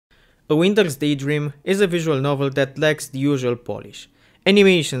A Winter's Daydream is a visual novel that lacks the usual polish.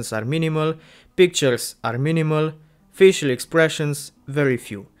 Animations are minimal, pictures are minimal, facial expressions very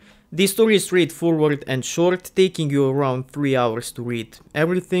few. The story is straightforward and short, taking you around 3 hours to read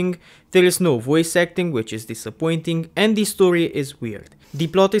everything. There is no voice acting, which is disappointing, and the story is weird. The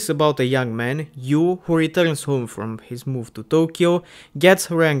plot is about a young man, Yu, who returns home from his move to Tokyo, gets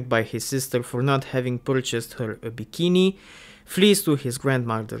harangued by his sister for not having purchased her a bikini, flees to his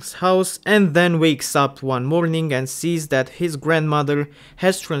grandmother's house, and then wakes up one morning and sees that his grandmother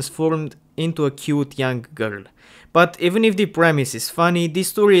has transformed into a cute young girl. But even if the premise is funny, the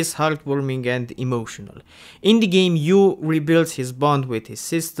story is heartwarming and emotional. In the game, Yu rebuilds his bond with his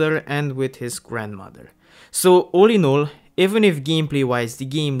sister and with his grandmother. So all in all, even if gameplay-wise the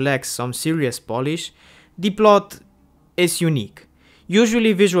game lacks some serious polish, the plot is unique.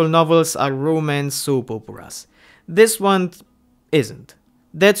 Usually visual novels are romance soap operas. This one isn't.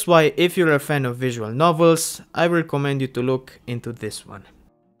 That's why if you're a fan of visual novels, I recommend you to look into this one.